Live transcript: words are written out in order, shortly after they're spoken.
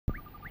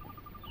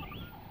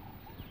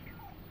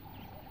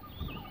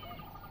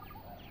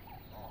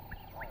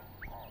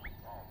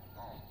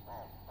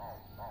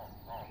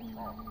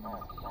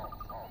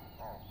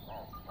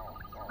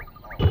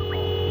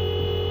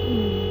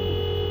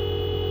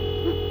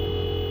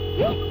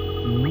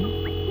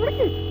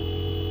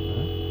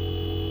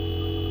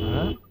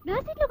నా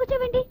సీట్లో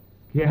కూర్చోవండి.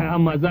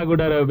 మజా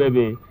కూడా రావు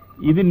బేబీ,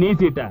 ఇది నీ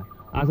సీటా?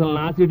 అసలు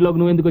నా సీట్ లోకి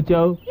నువ్వు ఎందుకు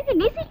వచ్చావు? ఇది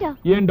నీ సీటా?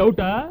 ఏం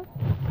డౌటా?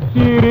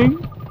 Steering,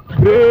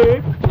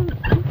 break.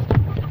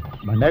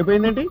 బండి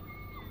అయిపోయిందేంటి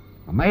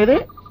అమ్మాయి?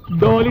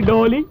 డోలి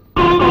డోలి.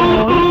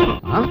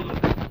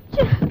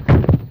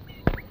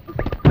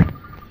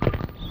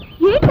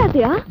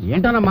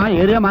 ఏంటనమ్మా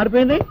ఏరియా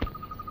మారిపోయింది,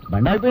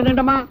 బండి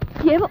అయిపోయిందేంటమ్మా?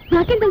 ఏమో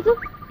నాకేం తెలుసు.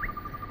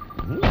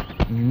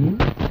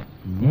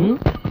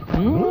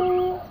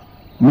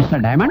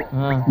 మిస్టర్ డైమండ్,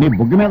 నీ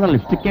బుగ్గి మీద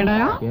లిప్స్టిక్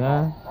ఏడాయా?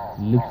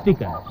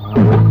 లిప్స్టిక్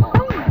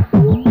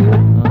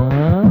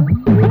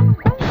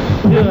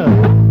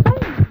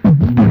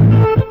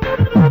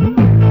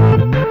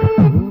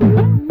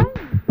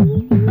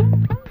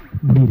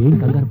మీరేం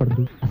కంగారు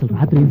పడదు. అసలు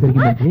రాత్రి ఏం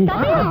జరిగిందంటే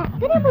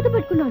అతనే ముద్దు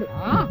పెట్టుకున్నాడు.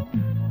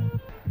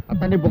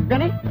 అతని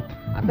బుగ్గని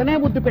అతనే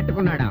ముద్దు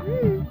పెట్టుకున్నాడా?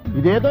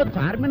 ఇదేదో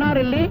చార్మినార్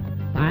వెళ్ళి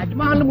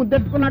తాజ్మహల్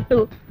ముద్దెట్టుకున్నట్టు.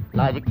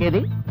 లాజిక్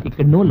ఏది?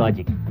 ఇక్కడ నో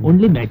లాజిక్,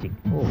 ఓన్లీ మ్యాజిక్.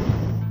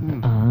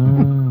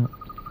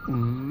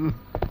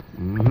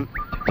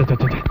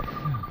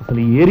 అసలు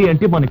ఈ ఏరియా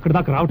అంటే మనం ఇక్కడ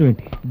దాకా రావటం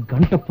ఏంటి?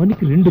 గంట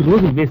పనికి 2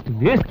 రోజులు వేస్ట్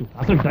వేస్ట్.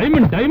 అసలు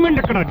డైమండ్ డైమండ్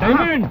ఎక్కడ?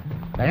 డైమండ్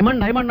డైమండ్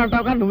డైమండ్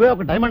అంటావు కానీ నువ్వే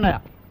ఒక డైమండ్ అయ్యా.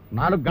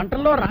 4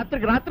 గంటల్లో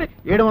రాత్రికి రాత్రి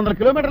 700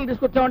 కిలోమీటర్లు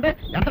తీసుకొచ్చావంటే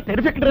ఎంత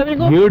టెరిఫిక్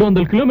డ్రైవింగ్.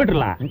 700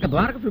 కిలోమీటర్లా? ఇంకా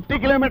ద్వారకు 50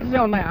 కిలోమీటర్స్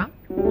ఉన్నాయా?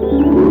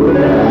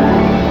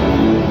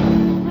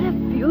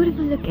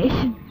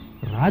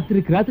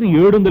 రాత్రికి రాత్రి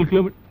 700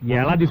 కిలోమీటర్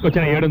ఎలా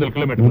తీసుకొచ్చాను? 700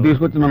 కిలోమీటర్ నువ్వు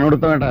తీసుకొచ్చి నన్ను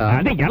అడుగుతావేట?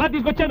 అంటే ఎలా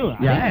తీసుకొచ్చాను?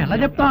 ఎలా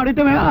చెప్తావు?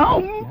 అడిగితే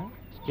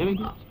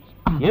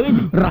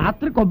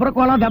రాత్రి కొబ్బరి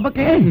కోలా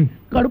దెబ్బకి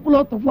కడుపులో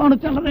తుఫాను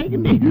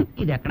చెలరేగింది.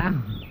 ఇది ఎక్కడ?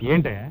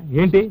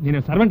 ఏంటి నేను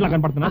సర్వెంట్ లా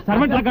కనపడుతున్నా?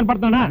 సర్వెంట్ లా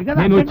కనపడుతున్నా?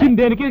 నేను వచ్చింది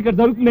దేనికి? ఇక్కడ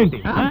జరుగుతుందేంటి?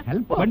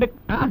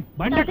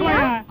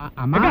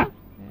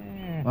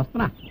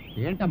 వస్తున్నా.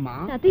 ఏంటమ్మా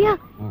తాతయ్య,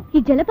 ఈ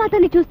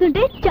జలపాతాన్ని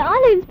చూస్తుంటే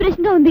చాలా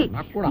ఇన్స్పిరేషన్ గా ఉంది.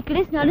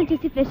 ఇక్కడే స్నానం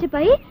చేసి ఫ్రెష్ అప్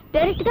అయ్యి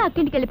డైరెక్ట్ గా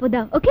అక్కింటికి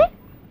వెళ్ళిపోదాం. ఓకే?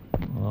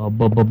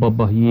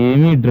 అబ్బబ్బబ్బబ్బా,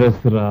 ఏమి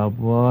డ్రెస్ రా,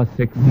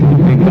 సెక్సీ.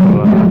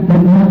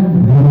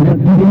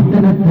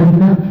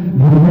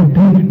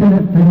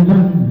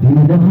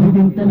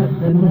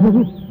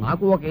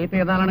 నాకు ఒక ఈత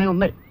ఏదాలనే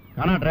ఉంది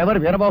కానీ డ్రైవర్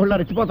వీరబాహుల్లో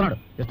రెచ్చిపోతున్నాడు.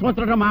 ఇష్టం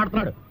వచ్చినట్టు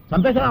మాట్లాడుతున్నాడు.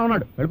 చంపేసా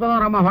ఉన్నాడు. వెళ్ళిపోదాం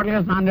రమ్మా,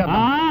 హోటల్ స్నానం చేద్దాం.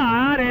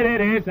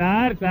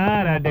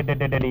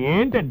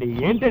 ఏంటండి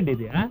ఏంటండి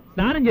ఇది?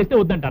 స్నానం చేస్తే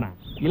వద్దంటానా?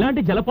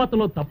 ఇలాంటి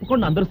జలపాతంలో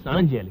తప్పకుండా అందరూ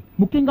స్నానం చేయాలి,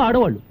 ముఖ్యంగా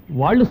ఆడవాళ్ళు.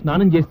 వాళ్ళు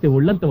స్నానం చేస్తే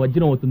ఒళ్ళంత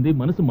వజ్రం అవుతుంది,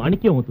 మనసు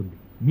మాణిక్యం అవుతుంది.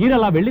 మీరు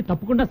అలా వెళ్ళి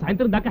తప్పకుండా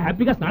సాయంత్రం దాకా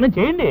హ్యాపీగా స్నానం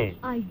చేయండి.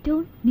 I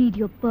don't need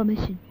your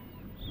permission.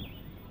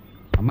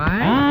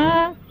 అమ్మాయి,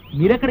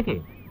 మీరెక్కడికి?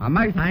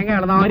 అమ్మాయికి సాయంగా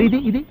వెళదాం. మరి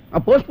ఇది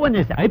పోస్ట్ పోన్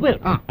చేసి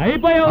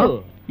అయిపోయావు.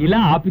 ఇలా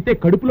ఆపితే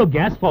కడుపులో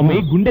గ్యాస్ ఫామ్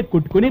అయ్యి గుండె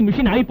కొట్టుకుని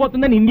మిషన్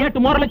అయిపోతుందని ఇండియా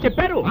టుమారోలో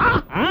చెప్పారు.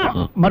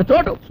 మరి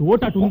చోటు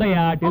అటు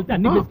ఉందయ్యా, అటు వెళ్తే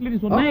అన్ని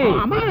ఫెసిలిటీస్ ఉన్నాయి.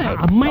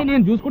 అమ్మాయి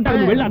నేను చూసుకుంటాను,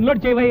 నువ్వు వెళ్ళి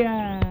అన్లోడ్ చేయవయ్యా.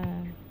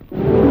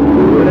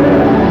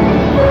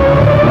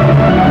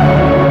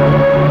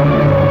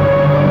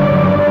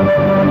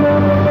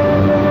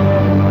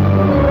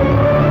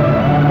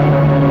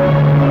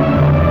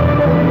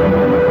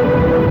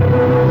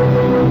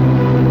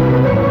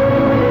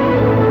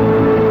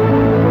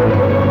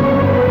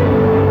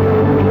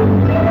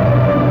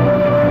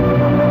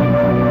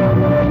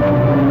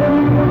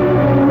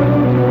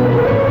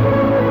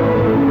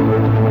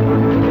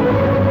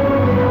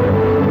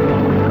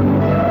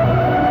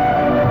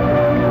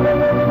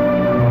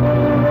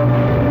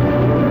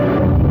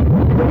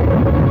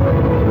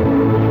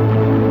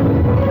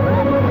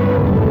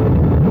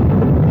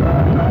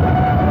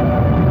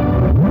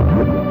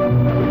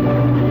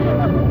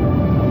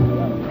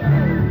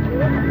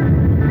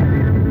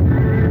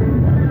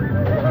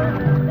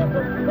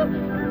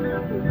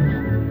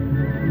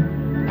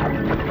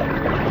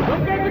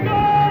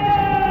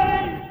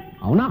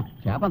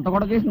 అంత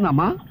కూడా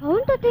చేసిందమ్మా?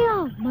 అవును తాతయ్య,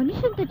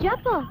 మనిషి అంత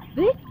చేప,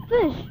 బిగ్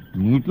ఫిష్.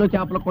 నీటిలో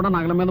చేపలకు కూడా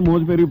నగల మీద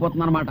మోజు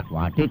పెరిగిపోతుంది అనమాట.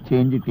 What a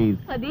change it is.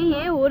 అది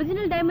ఏ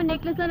ఒరిజినల్ డైమండ్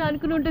నెక్లెస్ అని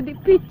అనుకుని ఉంటుంది,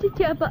 పిచ్చి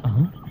చేప.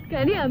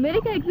 కానీ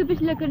అమెరికా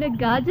ఎగ్జిబిషన్ లో కొన్న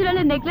గాజురాల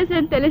నెక్లెస్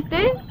అని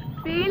తెలిస్తే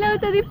ఫీల్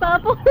అవుతుంది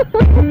పాపం.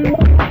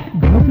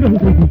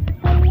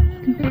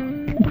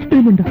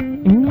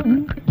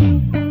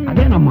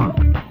 అదేనమ్మా,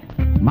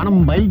 మనం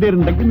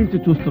బయలుదేరిన దగ్గర నుంచి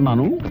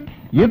చూస్తున్నాను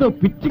ఏదో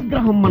పిచ్చి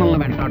గ్రహం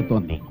మనల్ని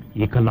వెంటాడుతోంది.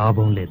 ఇక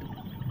లాభం లేదు,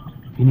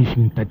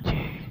 ఫినిషింగ్ టచ్.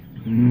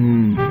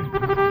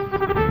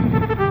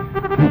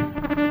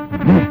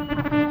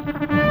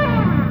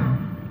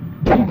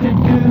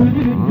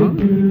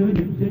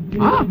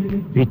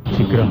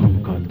 పిచ్చి గ్రహం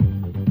కాదు,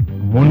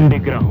 మొండి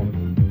గ్రహం,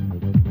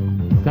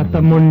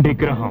 శతమొండి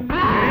గ్రహం.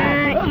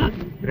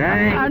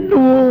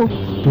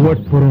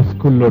 స్టూవర్ట్పురం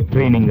స్కూల్లో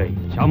ట్రైనింగ్ అయి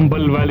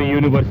చంబల్ వ్యాలీ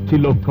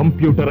యూనివర్సిటీలో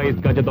కంప్యూటరైజ్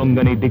గజ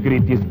దొంగని డిగ్రీ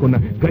తీసుకున్న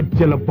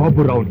గజ్జల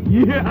బాబురావుని.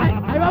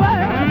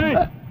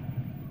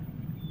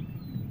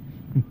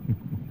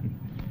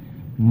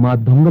 మా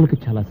దొంగలకు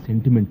చాలా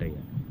సెంటిమెంట్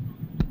అయ్యా.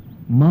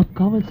 మాకు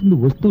కావాల్సింది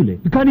వస్తువులే,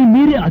 కానీ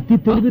మీరే అతి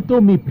తెలివితో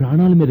మీ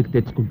ప్రాణాల మీదకి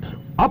తెచ్చుకుంటారు.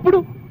 అప్పుడు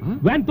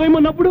వ్యాన్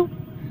తోయమన్నప్పుడు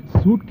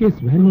సూట్ కేస్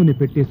వ్యాన్ లోనే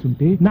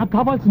పెట్టేస్తుంటే నాకు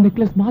కావాల్సిన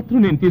నెక్లెస్ మాత్రం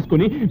నేను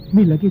తీసుకొని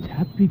మీ లగేజ్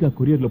హ్యాపీగా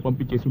కొరియర్ లో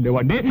పంపించేసి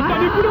ఉండేవాడిని.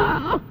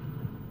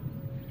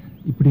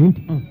 ఇప్పుడు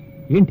ఏంటి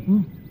ఏంటి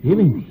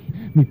ఏమైంది?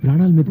 మీ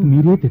ప్రాణాల మీదకి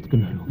మీరే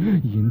తెచ్చుకున్నారు.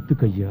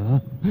 ఎందుకయ్యా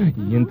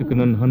ఎందుకు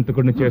నన్ను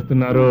హంతకుండా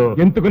చేస్తున్నారు?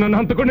 ఎందుకు నన్ను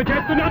హంతకుండా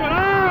చేస్తున్నారు?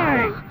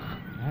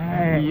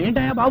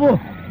 ఏంటయ్యా బాబు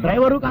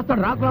డ్రైవరు కాస్త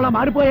డ్రాకులా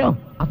మారిపోయావు.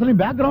 అసలు నీ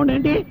బ్యాక్గ్రౌండ్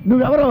ఏంటి?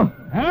 నువ్వెవరు?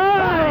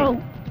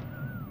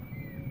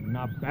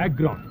 నా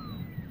బ్యాక్గ్రౌండ్,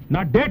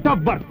 నా డేట్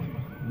ఆఫ్ బర్త్,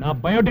 నా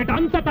బయోడేటా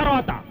అంత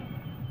తర్వాత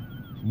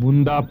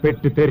ముందా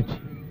పెట్టు తెరిచి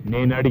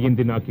నేను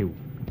అడిగింది నాకు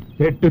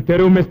పెట్టు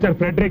తెరువు మిస్టర్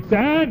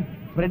ఫ్రెడరిక్సన్.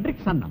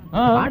 ఫ్రెడరిక్సన్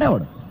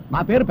ఆడేవాడు. నా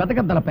పేరు పెద్ద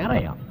గద్దల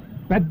పేరయ్య.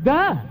 పెద్ద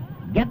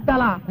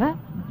గెద్దల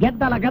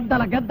గెద్దల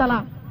గెద్దల గెద్దల.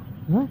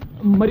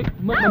 మరి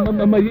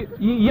మరి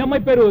ఈ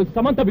అమ్మాయి పేరు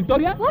సమంత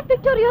విక్టోరియా.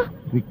 విక్టోరియా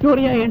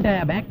విక్టోరియా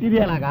ఏంటయ్యా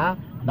బ్యాక్టీరియా లాగా?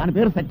 దాని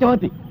పేరు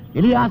సత్యవతి,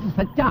 ఎలియాస్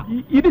సత్య.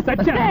 ఇది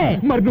సత్య.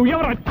 మరి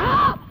నువ్వెవరు?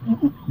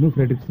 నువ్వు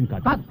ఫ్రెడరిక్సన్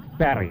కాదు,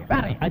 పేరయ్య.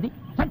 పేరయ్య అది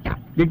సత్య.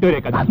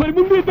 విక్టోరియా కాదు. మరి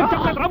ముందు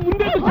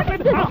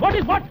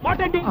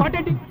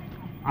చెప్పండి.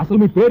 అసలు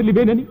మీ పేర్లు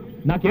ఇవేనని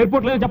నాకు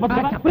ఎయిర్పోర్ట్ లో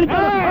చెప్పచ్చు.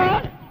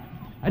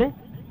 అరే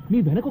మీ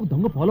వెనక ఒక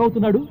దొంగ ఫాలో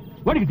అవుతున్నాడు.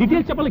 వాడికి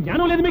డీటెయిల్స్ చెప్పాలి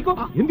జ్ఞానం లేదు మీకు.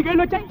 ఎందుకు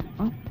వెళ్ళి వచ్చాయి?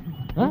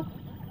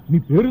 మీ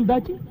పేర్లు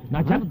దాచి నా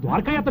చేత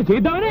ద్వారకా యాత్ర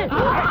చేద్దామని.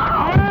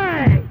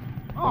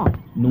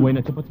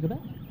 నువ్వైనా చెప్పచ్చు కదా.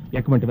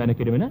 ఎక్కమంటే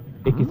వెనక్కి ఏమైనా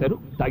ఎక్కేశారు,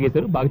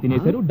 తాగేశారు, బాగా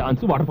తినేశారు,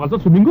 డాన్స్, వాటర్ ఫాల్స్,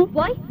 స్విమ్మింగ్.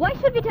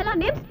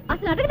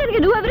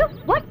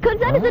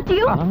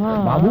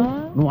 బాబు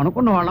నువ్వు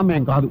అనుకున్న వాళ్ళం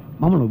మేం కాదు.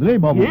 మమ్మల్ని వదిలే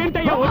బాబు.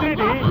 ఏంటయ్యా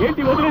వదిలేది?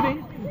 ఏంటి వదిలేది?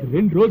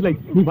 2 రోజులు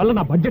అయితే నీ వల్ల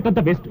నా బడ్జెట్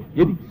అంతా వేస్ట్.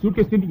 ఏది సూట్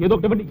కేసు తిండి ఏదో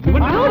ఒకటి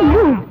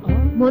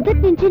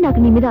మొదటి నుంచి నాకు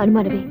నీ మీద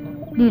అనుమానమే.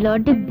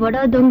 నీలాంటి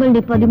బడా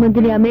దొంగల్ని 10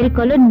 మందిని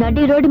అమెరికాలో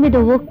నడి రోడ్డు మీద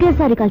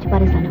ఒకేసారి కాల్చి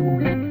పారేశాను.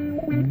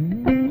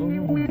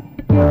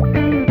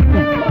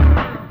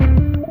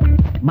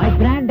 My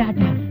grand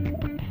daughter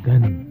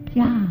gun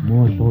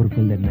more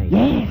powerful then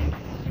knife.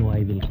 So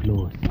I will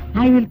close.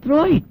 I will throw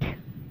it.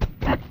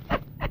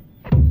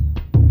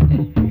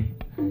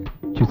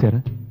 చూసారా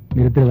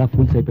మీరిద్దరు ఎలా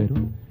ఫూల్స్ అయిపోయారు?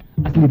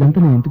 అసలు ఇదంతా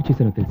నేను ఎందుకు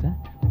చేశానో తెలుసా?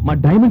 మా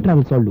డైమండ్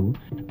ట్రావెల్స్ వాళ్ళు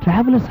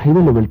ట్రావెలర్స్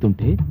హైవేలో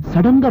వెళ్తుంటే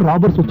సడన్ గా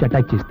రాబర్స్ వచ్చి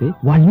అటాక్ చేస్తే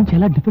వాళ్ళ నుంచి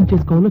ఎలా డిఫెండ్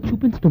చేసుకోవాలో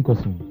చూపించడం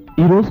కోసం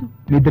ఈ రోజు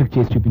మీ ఇద్దరికి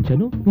చేసి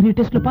చూపించాను. మీరు ఈ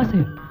టెస్ట్ లో పాస్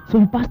అయ్యారు. So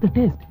we pass the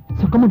test.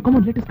 So come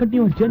on let us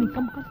continue our journey.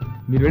 Come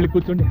మీరు వెళ్ళి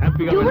కూర్చోండి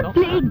హ్యాపీగా.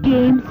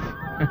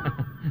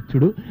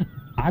 చూడు,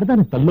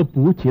 ఆడదాని తల్లో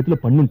పువ్వు చేతిలో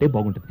పన్నుంటే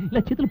బాగుంటుంది.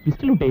 ఇలా చేతిలో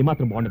పిస్టల్ ఉంటే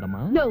ఏమాత్రం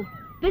బాగుండదమ్మా.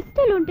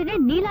 పిస్టల్ ఉంటేనే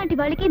నీలాంటి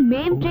వాళ్ళకి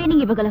మేం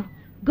ట్రైనింగ్ ఇవ్వగలం.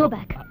 Go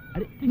back.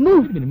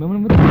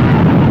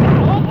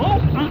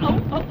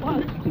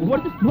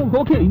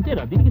 ఓకే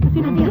ఇంతేరా? దీనికి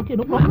ఓకే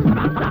నో ప్రాబ్లం.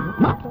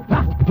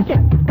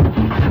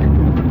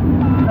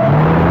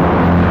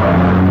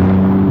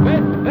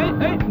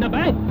 నా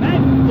బ్యాగ్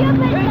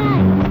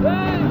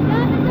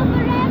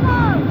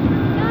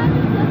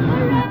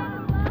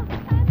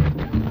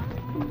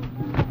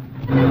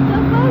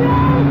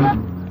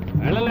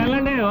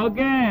వెళ్ళండి.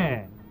 ఓకే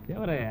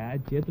ఎవరయ్యా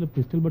చేతిలో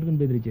పిస్టల్ పట్టుకుని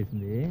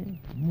బెదిరించేసింది?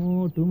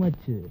 Too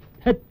much.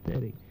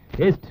 సరే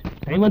వేస్ట్,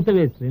 టైం అంతా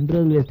వేస్ట్. 2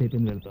 రోజులు వేస్ట్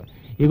అయిపోయింది వెళ్తాం.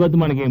 ఇగొద్దు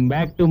మనకి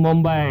బ్యాక్ టు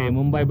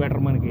ముంబై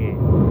బెటర్ మనకి.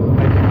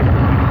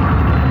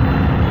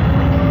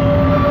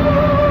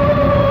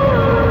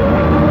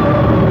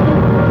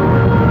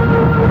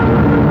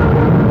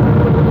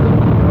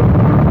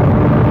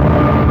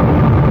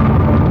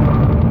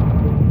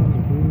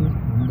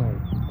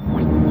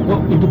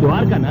 ఇటు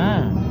ద్వారకానా?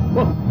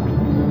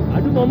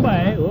 అటు ముంబై.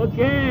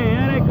 ఓకే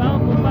అరే కా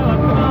ముంబై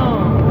వస్తున్నాం.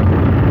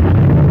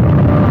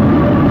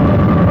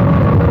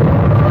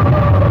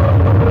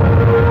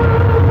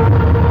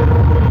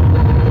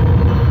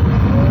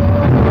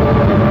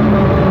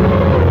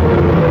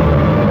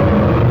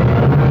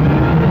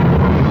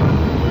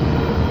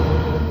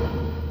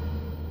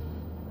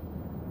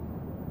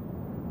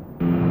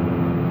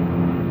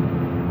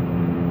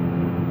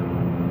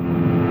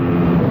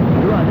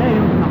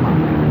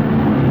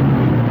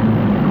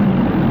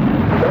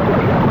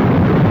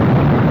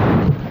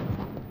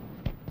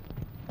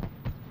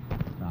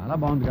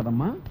 బాగుంది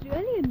కదమ్మా.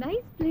 Really a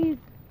nice place.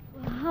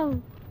 Wow,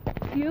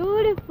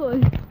 beautiful.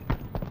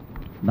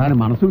 దాని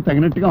మనసుకు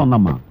తగినట్టుగా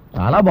ఉందమ్మా.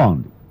 చాలా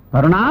బాగుంది.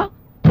 కరుణా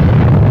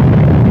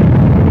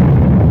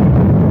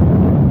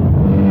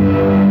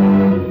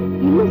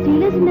ఇల్లు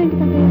సీరియస్ ఉందండి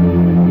కదా.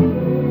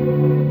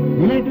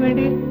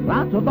 ఏంటి రా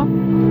చూద్దాం.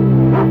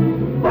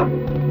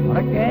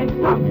 ఓకే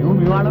మేము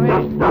మీ వాళ్ళమే.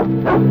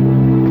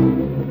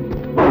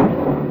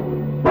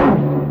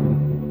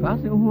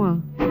 సింహమా?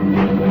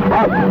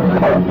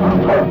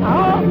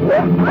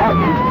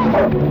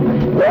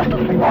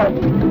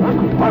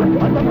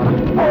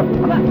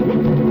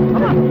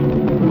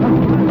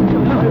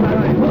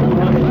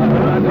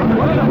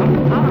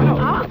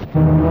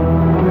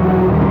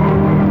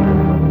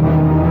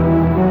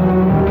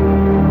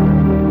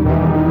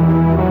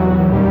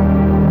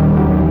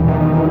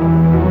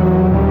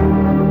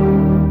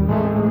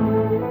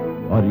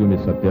 Are you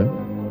Miss Satya?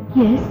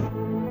 Yes.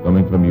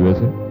 Coming from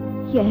USA?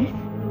 Yes.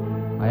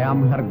 I am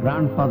her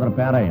grandfather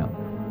Paraya.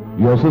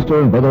 Your sister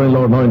and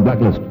brother-in-law are now in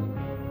blacklist.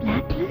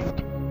 Blacklist?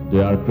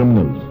 They are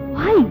criminals.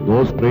 Why?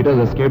 Those traitors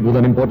escaped with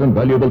an important,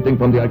 valuable thing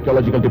from the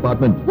archaeological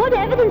department. What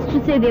evidence to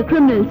say they're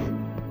criminals?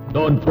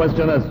 Don't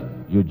question us.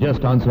 You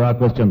just answer our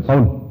questions.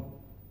 అవును,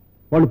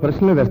 వాళ్ళు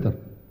ప్రశ్నలే వేస్తారు,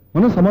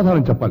 మనం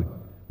సమాధానం చెప్పాలి.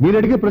 మీరు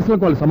అడిగే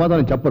ప్రశ్నలకు వాళ్ళు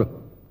సమాధానం చెప్పరు,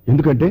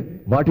 ఎందుకంటే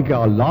వాటికి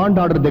ఆ లా అండ్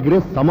ఆర్డర్ దగ్గరే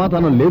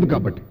సమాధానం లేదు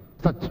కాబట్టి.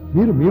 సచ్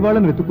మీరు మీ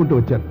వాళ్ళని వెతుక్కుంటూ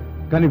వచ్చారు,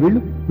 కానీ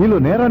వీళ్ళు మీలో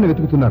నేరాన్ని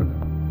వెతుకుతున్నారు.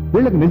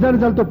 వీళ్ళకి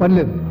నిజానిజాలతో పని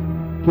లేదు.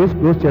 కేసు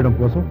క్లోజ్ చేయడం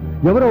కోసం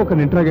ఎవరో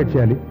ఒకరిని ఇంట్రాగేట్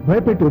చేయాలి,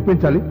 భయపెట్టి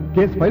ఒప్పించాలి,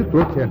 కేసు ఫైల్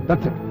క్లోజ్ చేయాలి.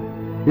 That's it.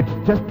 It's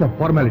just a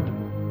formality.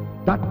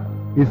 That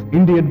is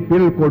Indian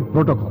penal code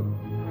protocol.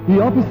 ఈ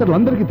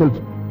ఆఫీసర్లందరికీ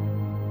తెలుసు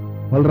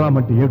బలరాం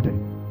అంటే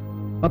ఏమిటని,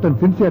 అతని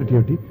సిన్సియారిటీ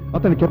ఏమిటి,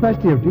 అతని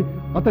కెపాసిటీ ఏమిటి,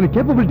 అతని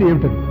కేపబిలిటీ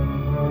ఏమిటని.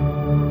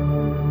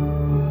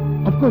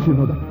 Of course you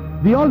know that.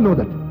 We all know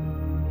that.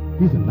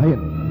 He's a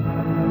lion.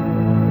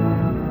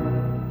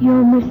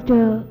 You're Mr.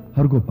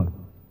 Hargopal,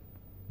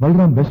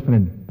 Balaram best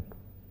friend.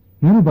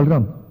 నేను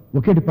బలరాం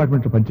ఒకే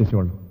డిపార్ట్మెంట్లో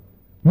పనిచేసేవాళ్ళు.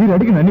 మీరు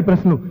అడిగిన అన్ని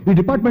ప్రశ్నలు ఈ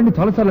డిపార్ట్మెంట్ని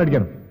చాలాసార్లు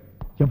అడిగాను,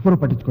 ఎవ్వరూ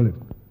పట్టించుకోలేదు.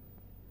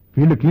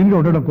 వీళ్ళు క్లీన్ గా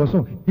ఉండడం కోసం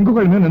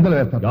ఇంకొకరి మీద నిందలు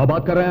వేస్తారు. क्या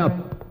बात कर रहे हैं आप?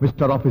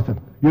 Mister officer,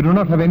 you do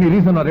not have any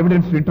రీజन और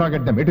evidence to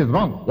interrogate them. It is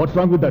wrong. What's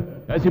wrong with that?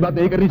 ऐसी बात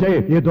नहीं करनी चाहिए.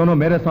 ये दोनों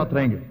मेरे साथ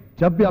रहेंगे.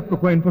 जब भी आपको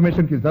कोई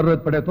इन्फॉर्मेशन की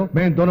जरूरत पड़े तो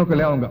मैं इन दोनों को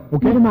ले आऊंगा.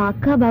 ओके? మీరు మా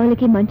అక్క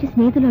బావలకి మంచి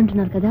స్నేహితులు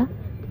అంటున్నారు కదా,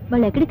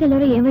 వాళ్ళు ఎక్కడికి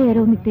వెళ్ళారో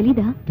ఏమయ్యారో మీకు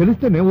తెలీదా?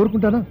 తెలిస్తే నేను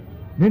ఊరుకుంటానా?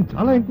 నేను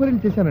చాలా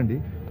ఎంక్వైరీలు చేశానండి.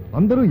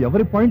 అందరూ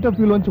ఎవరి పాయింట్ ఆఫ్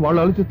వ్యూలోంచి వాళ్ళు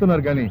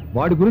ఆలోచిస్తున్నారు, కానీ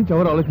వాడి గురించి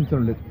ఎవరు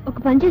ఆలోచించడం లేదు. ఒక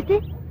పని చేస్తే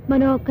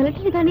మనం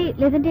కలెక్టర్ కానీ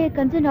లేదంటే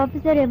కన్సర్న్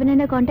ఆఫీసర్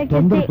ఎవరైనా కాంటాక్ట్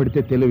తొందర చేస్తే. పడితే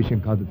తెలియ విషయం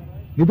కాదు,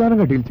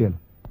 నిదానంగా డీల్ చేయాలి.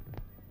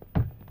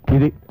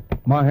 ఇది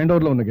మా హ్యాండ్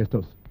ఓవర్ లో ఉన్న గెస్ట్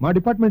హౌస్, మా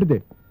డిపార్ట్మెంట్ ఇదే.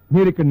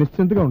 మీరు ఇక్కడ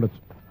నిశ్చింతగా ఉండొచ్చు.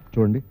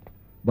 చూడండి,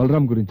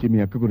 బలరాం గురించి మీ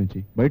అక్క గురించి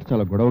బయట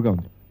చాలా గొడవగా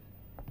ఉంది.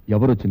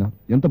 ఎవరు వచ్చినా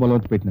ఎంత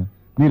బలవంత పెట్టినా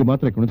మీరు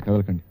మాత్రం ఇక్కడ నుంచి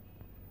కదలకండి.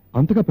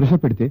 అంతగా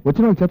ప్రెషర్ పెడితే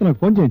వచ్చిన వాళ్ళ చేత నాకు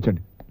ఫోన్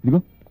చేయించండి. ఇదిగో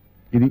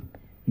ఇది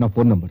నా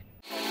ఫోన్ నంబర్.